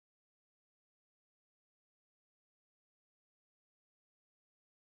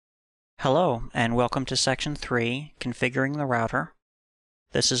Hello, and welcome to Section 3, Configuring the Router.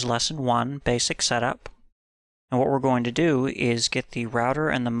 This is Lesson 1, Basic Setup. And what we're going to do is get the router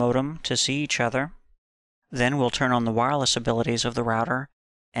and the modem to see each other. Then we'll turn on the wireless abilities of the router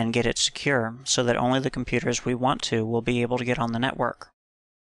and get it secure so that only the computers we want to will be able to get on the network.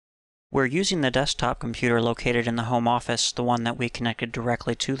 We're using the desktop computer located in the home office, the one that we connected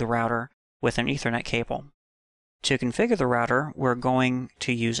directly to the router with an Ethernet cable. To configure the router, we're going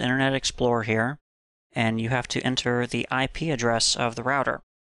to use Internet Explorer here, and you have to enter the IP address of the router.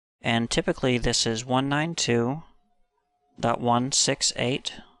 And typically this is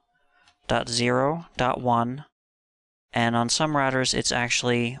 192.168.0.1, and on some routers it's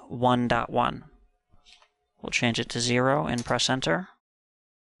actually 1.1. We'll change it to 0 and press Enter,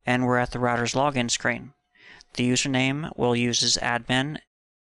 and we're at the router's login screen. The username we'll use is admin,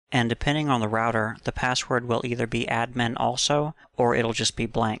 and depending on the router, the password will either be admin also, or it'll just be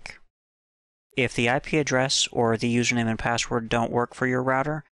blank. If the IP address or the username and password don't work for your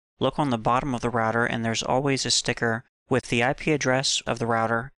router, look on the bottom of the router and there's always a sticker with the IP address of the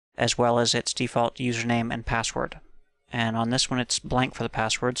router as well as its default username and password. And on this one it's blank for the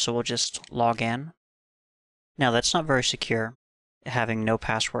password, so we'll just log in. Now that's not very secure, having no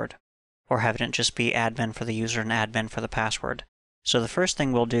password, or having it just be admin for the user and admin for the password. So the first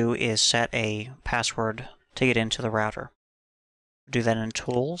thing we'll do is set a password to get into the router. Do that in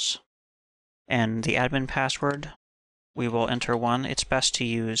Tools, and the admin password, we will enter one. It's best to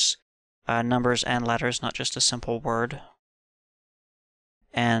use numbers and letters, not just a simple word.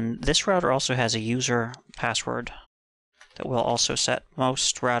 And this router also has a user password that we'll also set.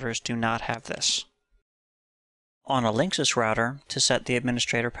 Most routers do not have this. On a Linksys router, to set the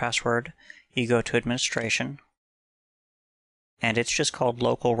administrator password, you go to Administration, and it's just called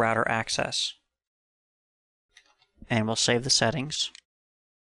Local Router Access. And we'll save the settings.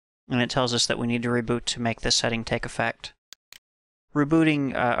 And it tells us that we need to reboot to make this setting take effect.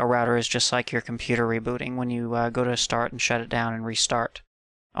 Rebooting a router is just like your computer rebooting when you go to start and shut it down and restart.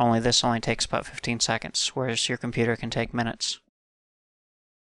 Only this only takes about 15 seconds, whereas your computer can take minutes.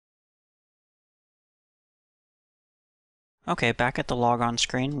 Okay, back at the logon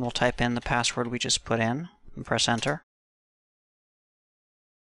screen, we'll type in the password we just put in and press Enter.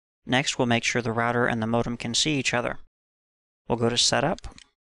 Next, we'll make sure the router and the modem can see each other. We'll go to Setup,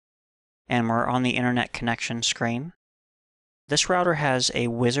 and we're on the Internet Connection screen. This router has a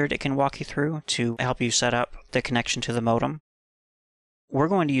wizard it can walk you through to help you set up the connection to the modem. We're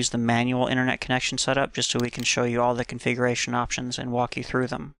going to use the manual Internet connection setup just so we can show you all the configuration options and walk you through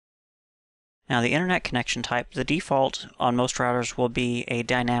them. Now, the Internet connection type, the default on most routers will be a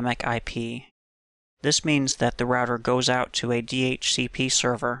dynamic IP. This means that the router goes out to a DHCP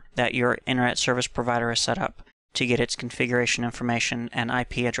server that your Internet Service Provider has set up to get its configuration information and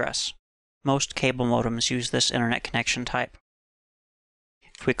IP address. Most cable modems use this Internet connection type.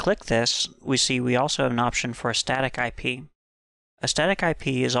 If we click this, we see we also have an option for a static IP. A static IP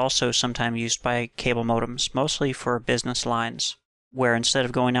is also sometimes used by cable modems, mostly for business lines, where instead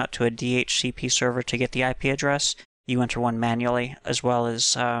of going out to a DHCP server to get the IP address, you enter one manually, as well as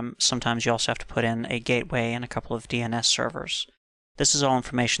sometimes you also have to put in a gateway and a couple of DNS servers. This is all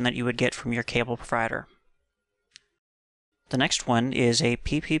information that you would get from your cable provider. The next one is a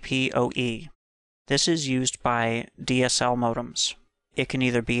PPPoE. This is used by DSL modems. It can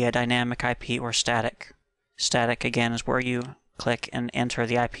either be a dynamic IP or static. Static, again, is where you click and enter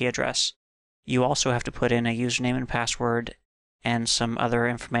the IP address. You also have to put in a username and password and some other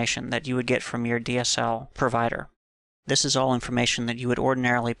information that you would get from your DSL provider. This is all information that you would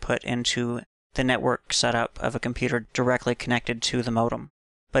ordinarily put into the network setup of a computer directly connected to the modem.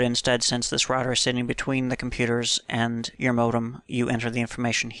 But instead, since this router is sitting between the computers and your modem, you enter the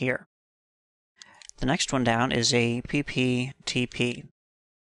information here. The next one down is a PPTP.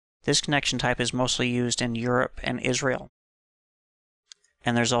 This connection type is mostly used in Europe and Israel.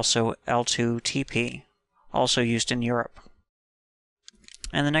 And there's also L2TP, also used in Europe.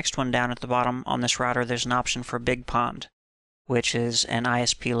 And the next one down at the bottom on this router, there's an option for Big Pond, which is an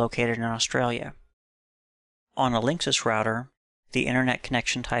ISP located in Australia. On a Linksys router, the Internet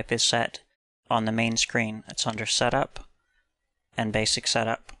connection type is set on the main screen. It's under Setup and Basic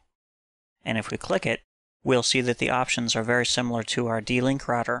Setup. And if we click it, we'll see that the options are very similar to our D-Link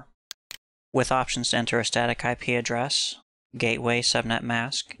router, with options to enter a static IP address, gateway, subnet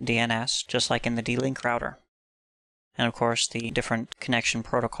mask, DNS, just like in the D-Link router. And of course the different connection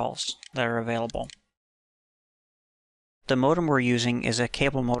protocols that are available. The modem we're using is a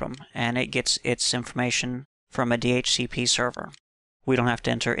cable modem, and it gets its information from a DHCP server. We don't have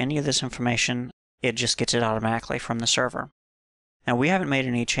to enter any of this information, it just gets it automatically from the server. Now we haven't made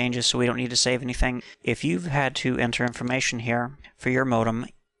any changes, so we don't need to save anything. If you've had to enter information here for your modem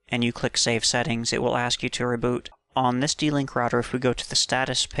and you click Save Settings, it will ask you to reboot. On this D-Link router, if we go to the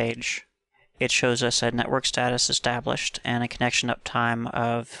status page, it shows us a network status established and a connection uptime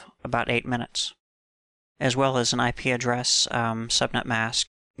of about 8 minutes, as well as an IP address, subnet mask,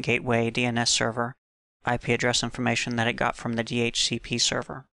 gateway, DNS server, IP address information that it got from the DHCP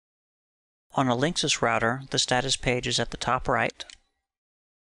server. On a Linksys router, the status page is at the top right,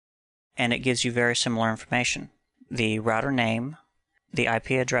 and it gives you very similar information. The router name, the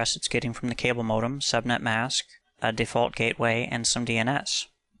IP address it's getting from the cable modem, subnet mask, a default gateway, and some DNS.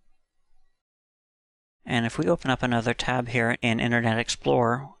 And if we open up another tab here in Internet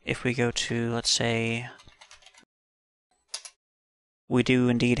Explorer, if we go to, let's say, we do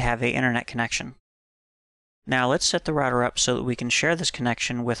indeed have an internet connection. Now let's set the router up so that we can share this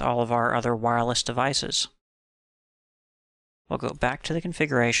connection with all of our other wireless devices. We'll go back to the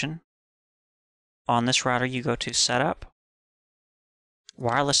configuration. On this router you go to Setup,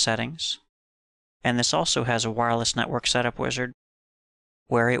 Wireless Settings, and this also has a wireless network setup wizard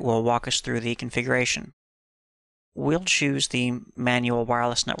where it will walk us through the configuration. We'll choose the manual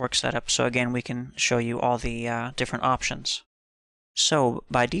wireless network setup so again we can show you all the different options. So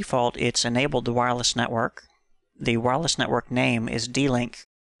by default it's enabled the wireless network. The wireless network name is D-Link.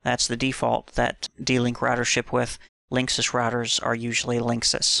 That's the default that D-Link routers ship with. Linksys routers are usually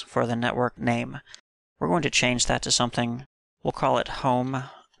Linksys for the network name. We're going to change that to something, we'll call it Home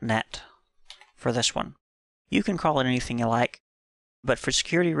Net for this one. You can call it anything you like, but for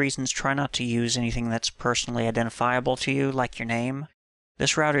security reasons try not to use anything that's personally identifiable to you, like your name.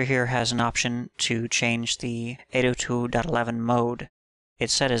 This router here has an option to change the 802.11 mode.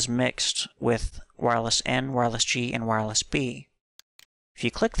 It's set as mixed with wireless N, wireless G, and wireless B. If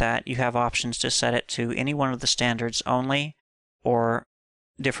you click that, you have options to set it to any one of the standards only, or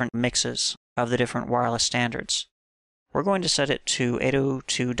different mixes of the different wireless standards. We're going to set it to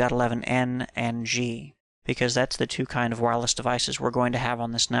 802.11n and G, because that's the two kind of wireless devices we're going to have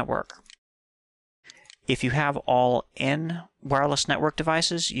on this network. If you have all N wireless network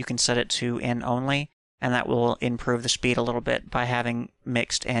devices, you can set it to N only, and that will improve the speed a little bit by having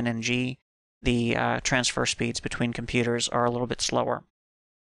mixed N and G. The transfer speeds between computers are a little bit slower.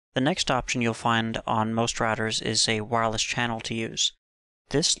 The next option you'll find on most routers is a wireless channel to use.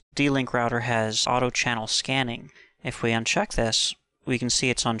 This D-Link router has auto channel scanning. If we uncheck this, we can see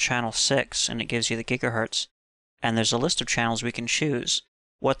it's on channel 6 and it gives you the gigahertz. And there's a list of channels we can choose.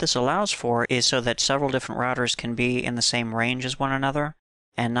 What this allows for is so that several different routers can be in the same range as one another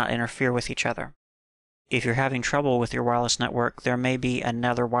and not interfere with each other. If you're having trouble with your wireless network, there may be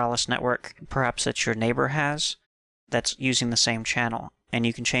another wireless network, perhaps that your neighbor has, that's using the same channel, and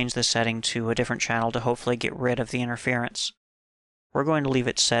you can change the setting to a different channel to hopefully get rid of the interference. We're going to leave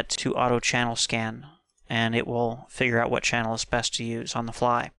it set to auto channel scan, and it will figure out what channel is best to use on the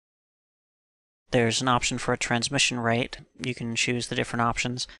fly. There's an option for a transmission rate. You can choose the different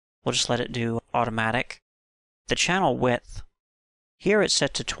options. We'll just let it do automatic. The channel width, here it's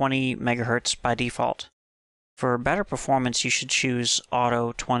set to 20 megahertz by default. For better performance, you should choose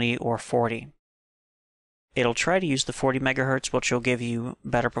auto 20 or 40. It'll try to use the 40 megahertz, which will give you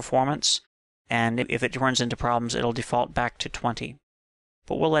better performance, and if it runs into problems, it'll default back to 20.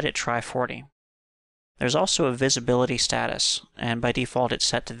 But we'll let it try 40. There's also a visibility status, and by default it's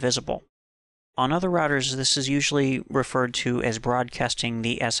set to visible. On other routers, this is usually referred to as broadcasting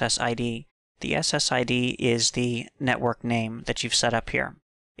the SSID. The SSID is the network name that you've set up here.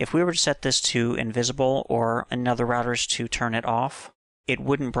 If we were to set this to invisible or in other routers to turn it off, it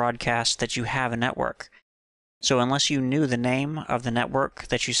wouldn't broadcast that you have a network. So unless you knew the name of the network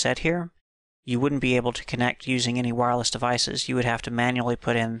that you set here, you wouldn't be able to connect using any wireless devices. You would have to manually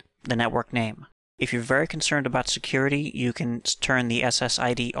put in the network name. If you're very concerned about security, you can turn the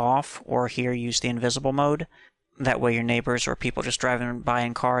SSID off or here use the invisible mode. That way your neighbors or people just driving by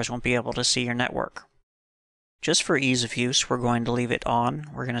in cars won't be able to see your network. Just for ease of use, we're going to leave it on.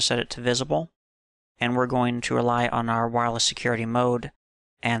 We're going to set it to visible, and we're going to rely on our wireless security mode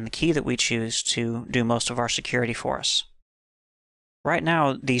and the key that we choose to do most of our security for us. Right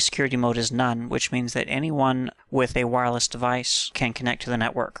now, the security mode is none, which means that anyone with a wireless device can connect to the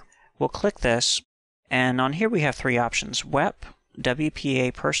network. We'll click this, and on here we have three options: WEP,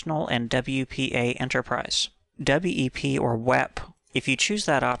 WPA Personal, and WPA Enterprise. WEP or WEP, if you choose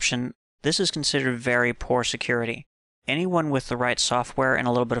that option, this is considered very poor security. Anyone with the right software and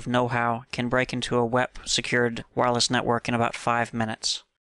a little bit of know-how can break into a WEP-secured wireless network in about 5 minutes.